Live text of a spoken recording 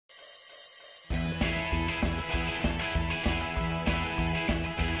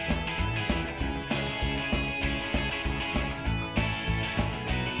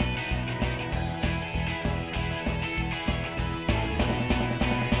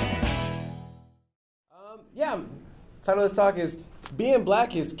Yeah, title of this talk is Being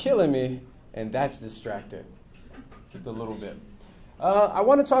Black is Killing Me, and That's Distracting. Just a little bit. I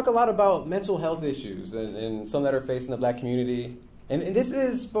want to talk a lot about mental health issues and some that are facing the black community. And this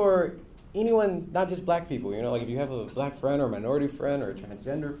is for anyone, not just black people. You know, like if you have a black friend or a minority friend or a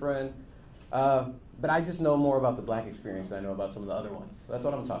transgender friend. But I just know more about the black experience than I know about some of the other ones. So that's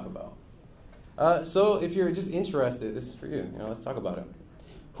what I'm going to talk about. So if you're just interested, this is for you. You know, let's talk about it.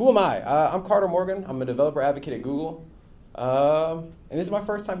 Who am I? I'm Carter Morgan. I'm a developer advocate at Google. And this is my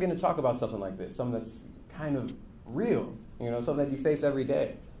first time getting to talk about something like this, something that's kind of real, you know, something that you face every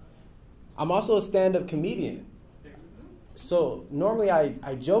day. I'm also a stand-up comedian. So normally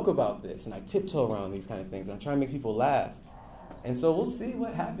I joke about this and I tiptoe around these kind of things and I'm trying to make people laugh. And so we'll see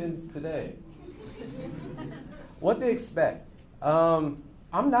what happens today. What to expect? I'm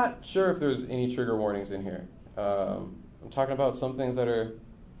not sure if there's any trigger warnings in here. I'm talking about some things that are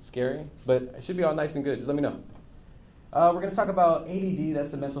scary, but it should be all nice and good. Just let me know. We're going to talk about ADD.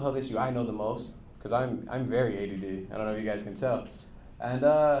 That's the mental health issue I know the most because I'm very ADD. I don't know if you guys can tell. And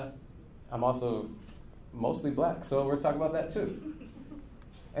I'm also mostly black, so we're talking about that too.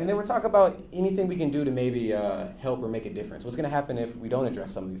 And then we're talking about anything we can do to maybe help or make a difference. What's going to happen if we don't address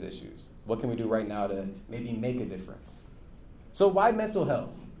some of these issues? What can we do right now to maybe make a difference? So why mental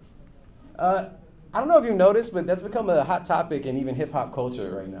health? I don't know if you've noticed, but that's become a hot topic in even hip-hop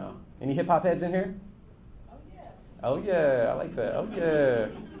culture right now. Any hip-hop heads in here? Oh, yeah. Oh, yeah. I like that. Oh, yeah.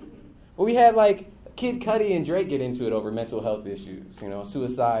 Well, we had, like, Kid Cudi and Drake get into it over mental health issues, you know,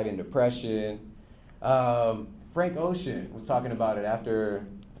 suicide and depression. Frank Ocean was talking about it after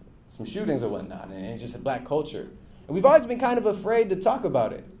some shootings or whatnot, and just a black culture. And we've always been kind of afraid to talk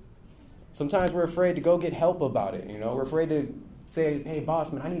about it. Sometimes we're afraid to go get help about it, you know. We're afraid to say, hey,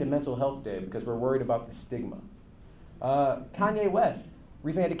 boss, man, I need a mental health day because we're worried about the stigma. Kanye West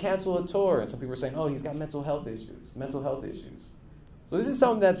recently had to cancel a tour, and some people are saying, oh, he's got mental health issues. So this is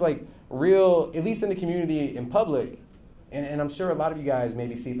something that's like real, at least in the community, in public, and I'm sure a lot of you guys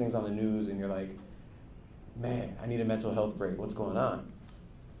maybe see things on the news and you're like, man, I need a mental health break. What's going on?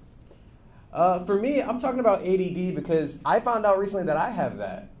 For me, I'm talking about ADD because I found out recently that I have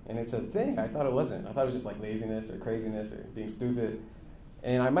that. And it's a thing. I thought it wasn't. I thought it was just like laziness or craziness or being stupid.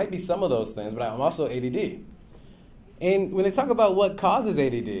 And I might be some of those things, but I'm also ADD. And when they talk about what causes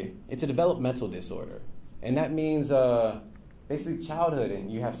ADD, it's a developmental disorder. And that means basically childhood, and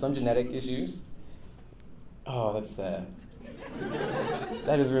you have some genetic issues. Oh, that's sad.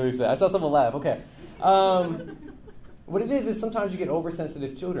 That is really sad. I saw someone laugh. Okay. What it is sometimes you get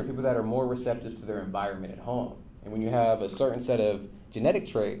oversensitive children, people that are more receptive to their environment at home. And when you have a certain set of genetic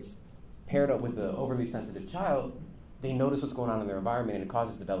traits paired up with an overly sensitive child, they notice what's going on in their environment and it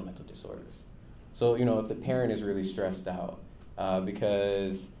causes developmental disorders. So, you know, if the parent is really stressed out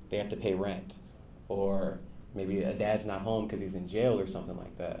because they have to pay rent, or maybe a dad's not home because he's in jail or something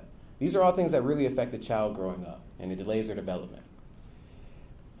like that, these are all things that really affect the child growing up and it delays their development.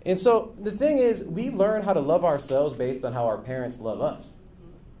 And so the thing is, we learn how to love ourselves based on how our parents love us.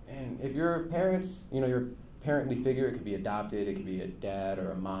 And if your parents, you know, your parently figure, it could be adopted, it could be a dad or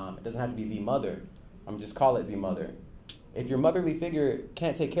a mom. It doesn't have to be the mother. I'm just call it the mother. If your motherly figure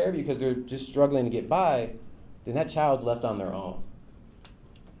can't take care of you because they're just struggling to get by, then that child's left on their own.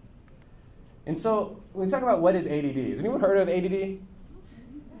 And so when we talk about what is ADD, has anyone heard of ADD?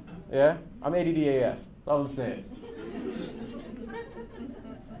 Yeah? I'm ADD AF. That's all I'm saying.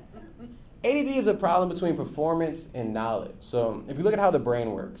 ADD is a problem between performance and knowledge. So if you look at how the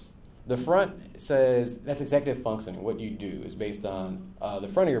brain works, the front says that's executive functioning. What you do is based on the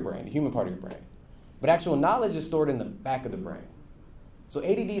front of your brain, the human part of your brain. But actual knowledge is stored in the back of the brain. So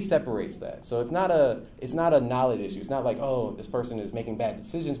ADD separates that. So it's not a knowledge issue. It's not like, oh, this person is making bad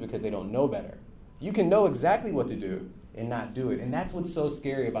decisions because they don't know better. You can know exactly what to do and not do it. And that's what's so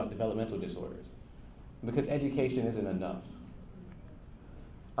scary about developmental disorders, because education isn't enough.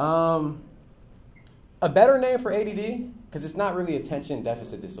 A better name for ADD, because it's not really attention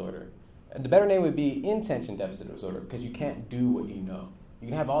deficit disorder. The better name would be intention deficit disorder, because you can't do what you know. You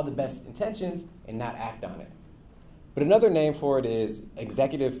can have all the best intentions and not act on it. But another name for it is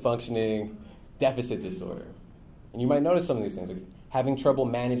executive functioning deficit disorder. And you might notice some of these things, like having trouble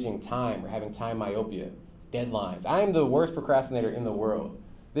managing time or having time myopia, deadlines. I am the worst procrastinator in the world.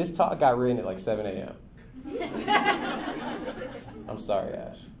 This talk got written at like 7 a.m. I'm sorry,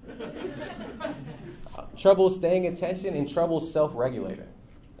 Ash. Trouble staying attention and trouble self-regulating.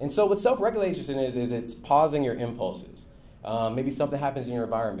 And so what self-regulation is it's pausing your impulses. Maybe something happens in your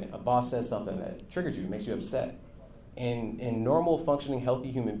environment. A boss says something that triggers you, makes you upset. And normal, functioning, healthy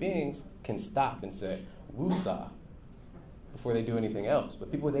human beings can stop and say, woosah, before they do anything else.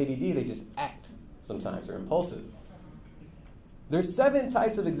 But people with ADD, they just act. sometimes, or impulsive. There's 7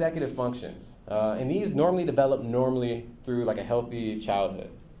 types of executive functions, and these normally develop through like a healthy childhood.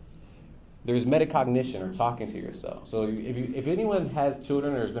 There's metacognition, or talking to yourself. So if anyone has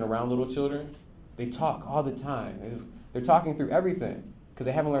children or has been around little children, they talk all the time. They're talking through everything because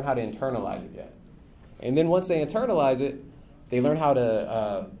they haven't learned how to internalize it yet. And then once they internalize it, they learn how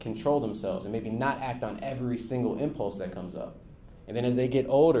to control themselves and maybe not act on every single impulse that comes up. And then as they get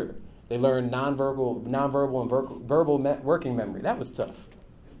older, they learn nonverbal and verbal working memory. That was tough.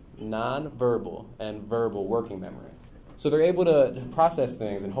 Nonverbal and verbal working memory. So they're able to process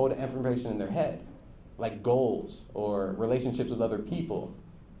things and hold information in their head, like goals or relationships with other people.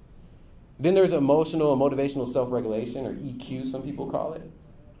 Then there's emotional and motivational self-regulation, or EQ, some people call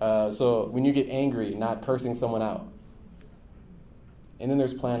it. So when you get angry, not cursing someone out. And then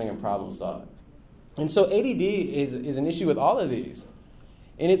there's planning and problem solving. And so ADD is an issue with all of these.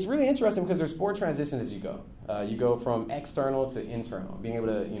 And it's really interesting because there's 4 transitions as you go. You go from external to internal, being able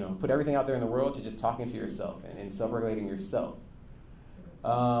to put everything out there in the world to just talking to yourself and self-regulating yourself.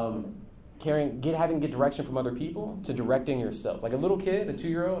 Having to get direction from other people to directing yourself. Like a little kid, a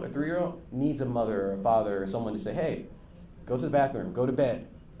 2-year-old, a 3-year-old, needs a mother or a father or someone to say, hey, go to the bathroom, go to bed,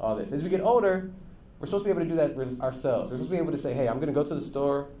 all this. As we get older, we're supposed to be able to do that ourselves. We're supposed to be able to say, hey, I'm going to go to the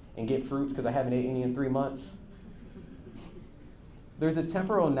store and get fruits because I haven't eaten any in 3 months. There's a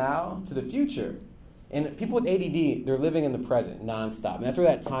temporal now to the future. And people with ADD, they're living in the present nonstop. And that's where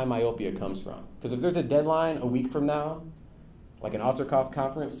that time myopia comes from. Because if there's a deadline a week from now, like an AlterConf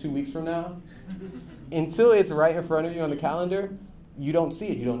conference 2 weeks from now, until it's right in front of you on the calendar, you don't see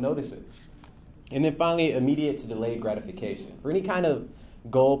it, you don't notice it. And then finally, immediate to delayed gratification. For any kind of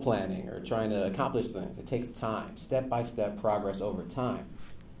goal planning or trying to accomplish things, it takes time, step-by-step progress over time.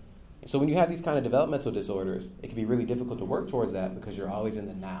 And so when you have these kind of developmental disorders, it can be really difficult to work towards that because you're always in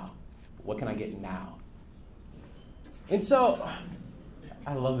the now. What can I get now? And so,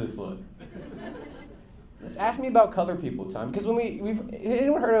 I love this look. Let's ask me about color people time. Because when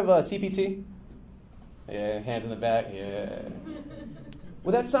anyone heard of CPT? Yeah, hands in the back, yeah.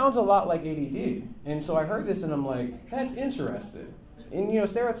 Well, that sounds a lot like ADD. And so I heard this and I'm like, that's interesting. And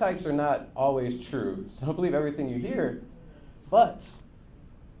stereotypes are not always true. So don't believe everything you hear. But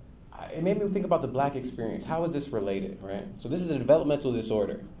it made me think about the Black experience. How is this related, right? So this is a developmental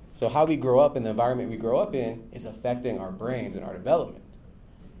disorder. So how we grow up and the environment we grow up in is affecting our brains and our development.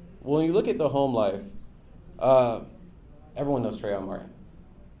 Well, when you look at the home life, everyone knows Trayvon Martin.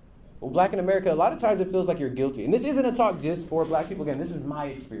 Well, Black in America, a lot of times it feels like you're guilty. And this isn't a talk just for Black people. Again, this is my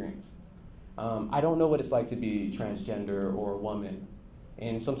experience. I don't know what it's like to be transgender or a woman.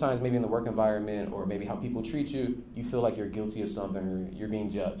 And sometimes maybe in the work environment or maybe how people treat you, you feel like you're guilty of something or you're being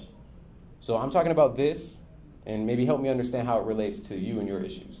judged. So I'm talking about this and maybe help me understand how it relates to you and your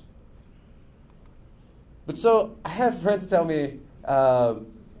issues. But so I have friends tell me, I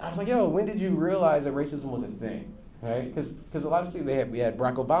was like, yo, when did you realize that racism was a thing, right? Because a lot of people, we had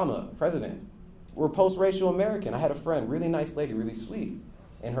Barack Obama, president. We're post-racial American. I had a friend, really nice lady, really sweet,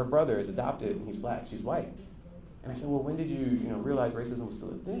 and her brother is adopted, and he's Black, she's white. And I said, well, when did you realize racism was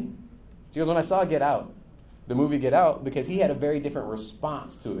still a thing? She goes, when I saw Get Out, the movie Get Out, because he had a very different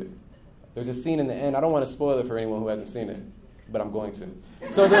response to it. There's a scene in the end, I don't want to spoil it for anyone who hasn't seen it, but I'm going to.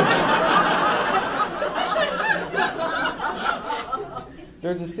 So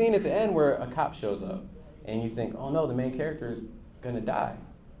there's a scene at the end where a cop shows up, and you think, oh no, the main character is going to die.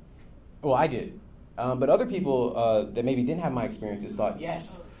 Well, I did. But other people that maybe didn't have my experiences thought,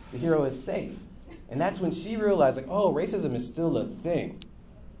 yes, the hero is safe. And that's when she realized, like, oh, racism is still a thing.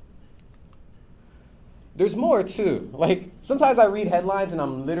 There's more, too. Like, sometimes I read headlines and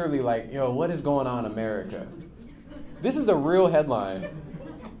I'm literally like, yo, what is going on in America? This is a real headline.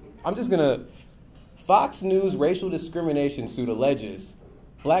 I'm just going to... Fox News racial discrimination suit alleges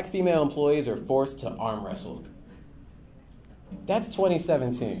Black female employees are forced to arm wrestle. That's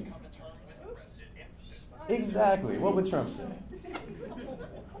 2017. Exactly. What would Trump say?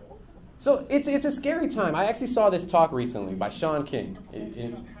 So it's a scary time. I actually saw this talk recently by Sean King.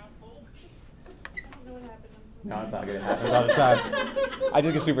 No, it's not good. It happens all the time. I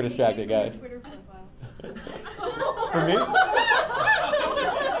just get super distracted, guys. For me?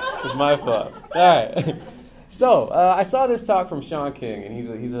 It's my fault. All right. So I saw this talk from Sean King, and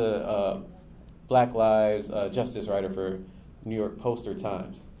he's a Black Lives Justice writer for New York Post or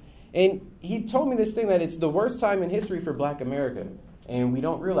Times. And he told me this thing that it's the worst time in history for Black America, and we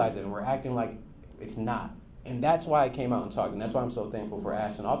don't realize it, and we're acting like it's not. And that's why I came out and talked, and that's why I'm so thankful for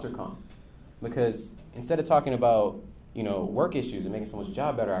Ash and AlterConf. Because instead of talking about, work issues and making someone's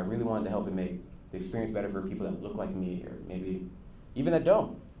job better, I really wanted to help and make the experience better for people that look like me or maybe even that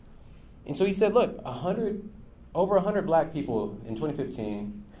don't. And so he said, look, over 100 black people in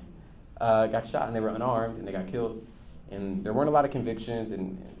 2015 got shot, and they were unarmed, and they got killed. And there weren't a lot of convictions,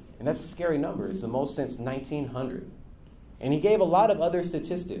 and that's a scary number. It's the most since 1900. And he gave a lot of other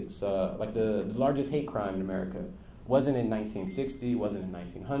statistics, like the largest hate crime in America wasn't in 1960, wasn't in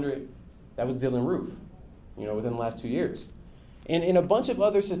 1900. That was Dylan Roof, within the last 2 years. And in a bunch of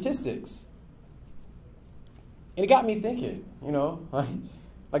other statistics. And it got me thinking,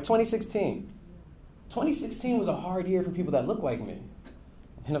 like 2016. 2016 was a hard year for people that look like me.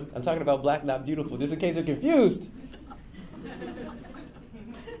 And I'm talking about black, not beautiful, just in case you're confused.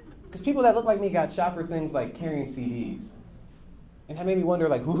 Because people that look like me got shot for things like carrying CDs. And that made me wonder,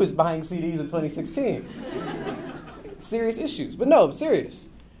 who was buying CDs in 2016? Serious issues. But no, serious.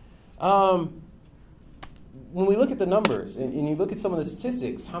 When we look at the numbers, and you look at some of the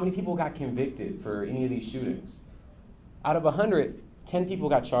statistics, how many people got convicted for any of these shootings? Out of 100, 10 people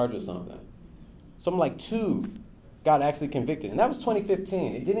got charged with something. Something like 2 got actually convicted. And that was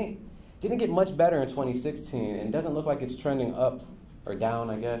 2015. It didn't get much better in 2016, and it doesn't look like it's trending up or down,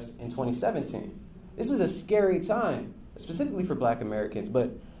 I guess, in 2017. This is a scary time, specifically for black Americans,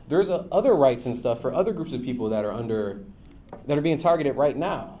 but there's other rights and stuff for other groups of people that are being targeted right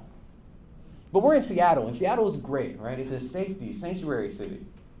now. But we're in Seattle, and Seattle is great, right? It's a safety, sanctuary city,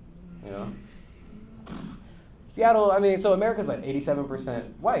 Seattle, so America's like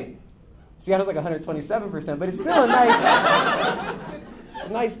 87% white. Seattle's like 127%, but it's still a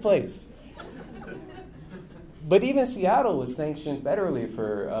nice place. But even Seattle was sanctioned federally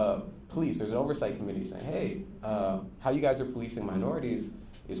for police. There's an oversight committee saying, hey, how you guys are policing minorities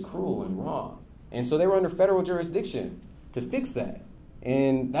is cruel and wrong. And so they were under federal jurisdiction to fix that.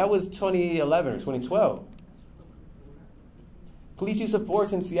 And that was 2011 or 2012. Police use of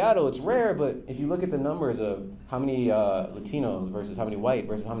force in Seattle, it's rare, but if you look at the numbers of how many Latinos versus how many white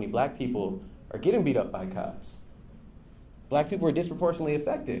versus how many black people are getting beat up by cops, black people are disproportionately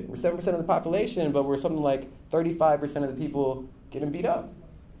affected. We're 7% of the population, but we're something like 35% of the people getting beat up.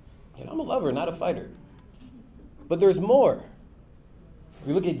 And I'm a lover, not a fighter. But there's more.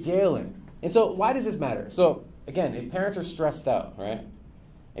 We look at jailing. And so why does this matter? So again, if parents are stressed out, right?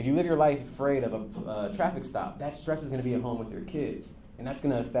 If you live your life afraid of a traffic stop, that stress is going to be at home with your kids. And that's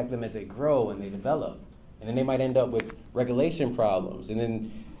going to affect them as they grow and they develop. And then they might end up with regulation problems. And then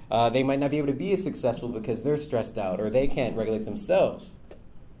they might not be able to be as successful because they're stressed out or they can't regulate themselves.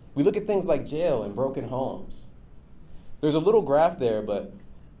 We look at things like jail and broken homes. There's a little graph there, but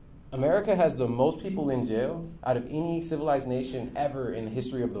America has the most people in jail out of any civilized nation ever in the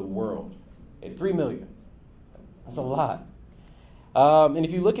history of the world. At 3 million. That's a lot. And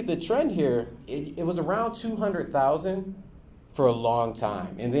if you look at the trend here, it was around 200,000 for a long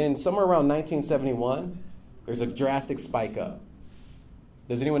time. And then somewhere around 1971, there's a drastic spike up.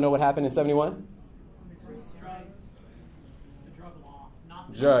 Does anyone know what happened in 71? The drug law.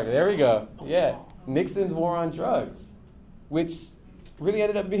 There we go. Yeah. Nixon's war on drugs, which really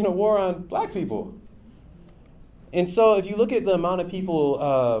ended up being a war on black people. And so if you look at the amount of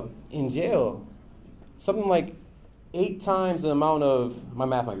people in jail, something like 8 times the amount of, my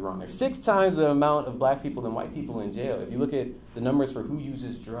math might be wrong there, 6 times the amount of black people than white people in jail. If you look at the numbers for who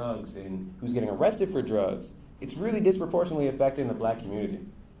uses drugs and who's getting arrested for drugs, it's really disproportionately affecting the black community.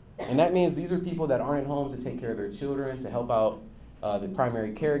 And that means these are people that aren't at home to take care of their children, to help out the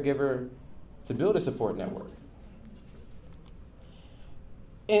primary caregiver, to build a support network.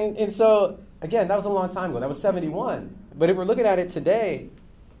 And so, again, that was a long time ago. That was 71. But if we're looking at it today,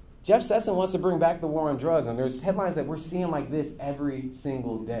 Jeff Sessions wants to bring back the war on drugs, and there's headlines that we're seeing like this every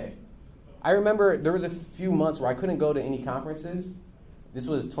single day. I remember there was a few months where I couldn't go to any conferences. This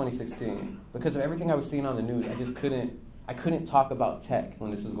was 2016. Because of everything I was seeing on the news, I couldn't talk about tech when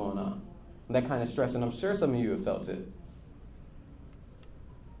this was going on. And that kind of stress, and I'm sure some of you have felt it.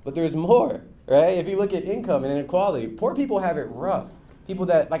 But there's more, right? If you look at income and inequality, poor people have it rough. People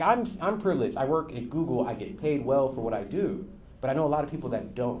that, like I'm privileged. I work at Google. I get paid well for what I do. But I know a lot of people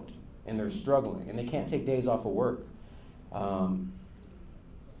that don't, and they're struggling, and they can't take days off of work. And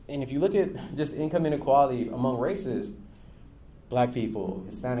if you look at just income inequality among races, black people,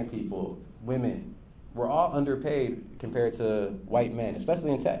 Hispanic people, women, we're all underpaid compared to white men,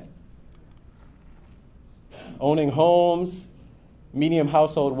 especially in tech. Owning homes, medium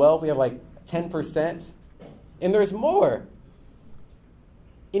household wealth, we have like 10%. And there's more.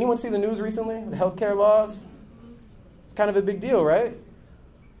 Anyone see the news recently? The healthcare laws? It's kind of a big deal, right?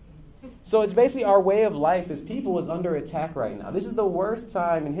 So it's basically our way of life as people is under attack right now. This is the worst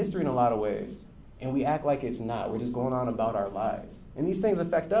time in history in a lot of ways. And we act like it's not. We're just going on about our lives. And these things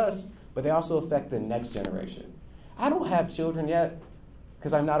affect us, but they also affect the next generation. I don't have children yet,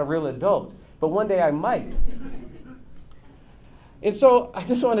 because I'm not a real adult. But one day I might. And so I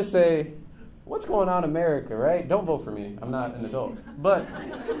just want to say, what's going on in America, right? Don't vote for me. I'm not an adult. But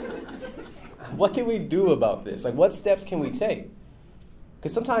what can we do about this? Like, what steps can we take?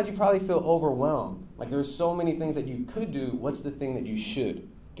 Because sometimes you probably feel overwhelmed. Like, there's so many things that you could do. What's the thing that you should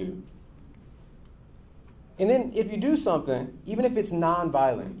do? And then if you do something, even if it's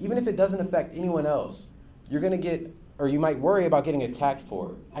nonviolent, even if it doesn't affect anyone else, you're going to get, or you might worry about getting attacked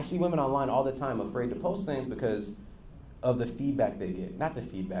for it. I see women online all the time afraid to post things because of the feedback they get. Not the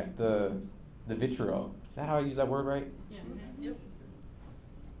feedback, the vitriol. Is that how I use that word right? Yeah. Yep.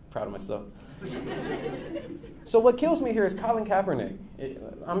 Proud of myself. So what kills me here is Colin Kaepernick.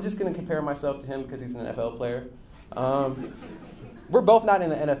 I'm just going to compare myself to him because he's an NFL player. We're both not in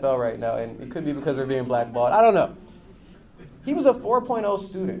the NFL right now, and it could be because we're being blackballed. I don't know. He was a 4.0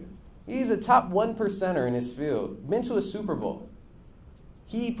 student. He's a top 1%er in his field. Been to a Super Bowl.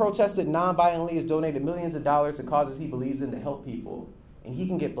 He protested nonviolently, has donated millions of dollars to causes he believes in to help people, and he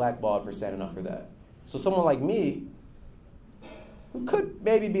can get blackballed for standing up for that. So someone like me, who could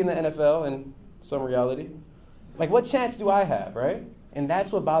maybe be in the NFL in some reality, like, what chance do I have, right? And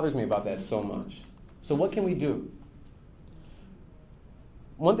that's what bothers me about that so much. So what can we do?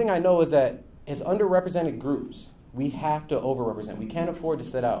 One thing I know is that as underrepresented groups, we have to overrepresent. We can't afford to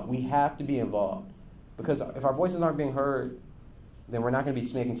sit out. We have to be involved. Because if our voices aren't being heard, then we're not going to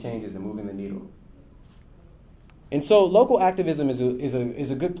be making changes and moving the needle. And so local activism is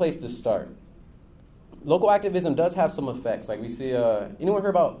a good place to start. Local activism does have some effects. Like we see, anyone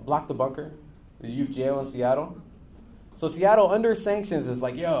hear about Block the Bunker, the youth jail in Seattle? So Seattle under sanctions is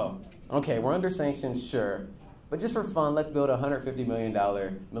like, yo, okay, we're under sanctions, sure. But just for fun, let's build a $150 million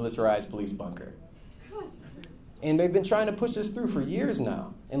militarized police bunker. And they've been trying to push this through for years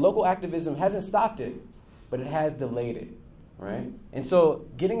now. And local activism hasn't stopped it, but it has delayed it, right? And so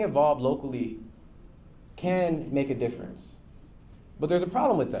getting involved locally can make a difference. But there's a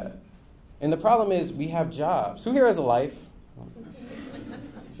problem with that. And the problem is we have jobs. Who here has a life?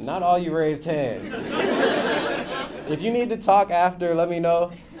 Not all you raised hands. If you need to talk after, let me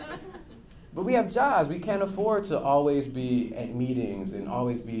know. But we have jobs. We can't afford to always be at meetings and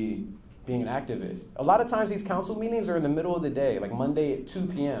always be being an activist. A lot of times these council meetings are in the middle of the day, like Monday at 2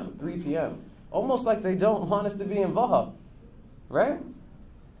 p.m., 3 p.m., almost like they don't want us to be involved, right?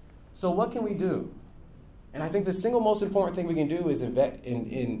 So what can we do? And I think the single most important thing we can do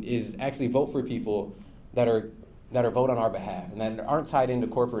is actually vote for people that are vote on our behalf and that aren't tied into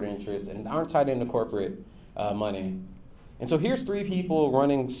corporate interest and aren't tied into corporate money. And so here's 3 people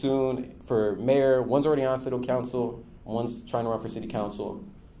running soon for mayor. One's already on city council. One's trying to run for city council.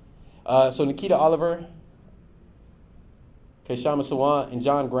 So Nikita Oliver, Keshama Sawan, and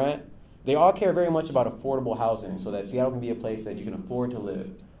John Grant, they all care very much about affordable housing so that Seattle can be a place that you can afford to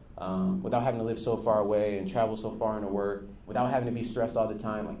live without having to live so far away and travel so far into work, without having to be stressed all the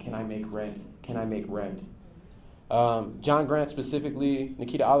time, like, can I make rent? Can I make rent? John Grant specifically,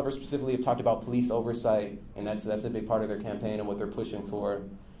 Nikita Oliver specifically have talked about police oversight, and that's a big part of their campaign and what they're pushing for.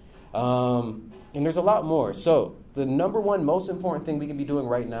 And there's a lot more. So the number one most important thing we can be doing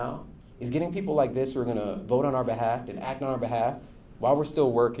right now is getting people like this who are going to vote on our behalf and act on our behalf while we're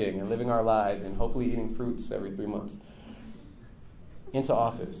still working and living our lives and hopefully eating fruits every 3 months into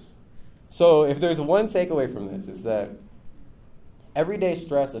office. So if there's one takeaway from this, it's that everyday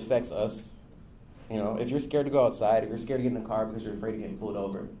stress affects us. You know, if you're scared to go outside, if you're scared to get in the car because you're afraid of getting pulled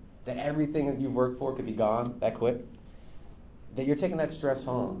over, that everything that you've worked for could be gone that quick, that you're taking that stress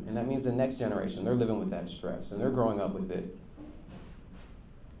home. And that means the next generation, they're living with that stress and they're growing up with it.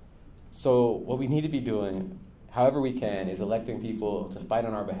 So what we need to be doing, however we can, is electing people to fight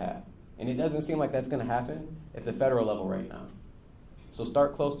on our behalf. And it doesn't seem like that's going to happen at the federal level right now. So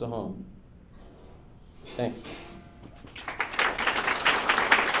start close to home. Thanks.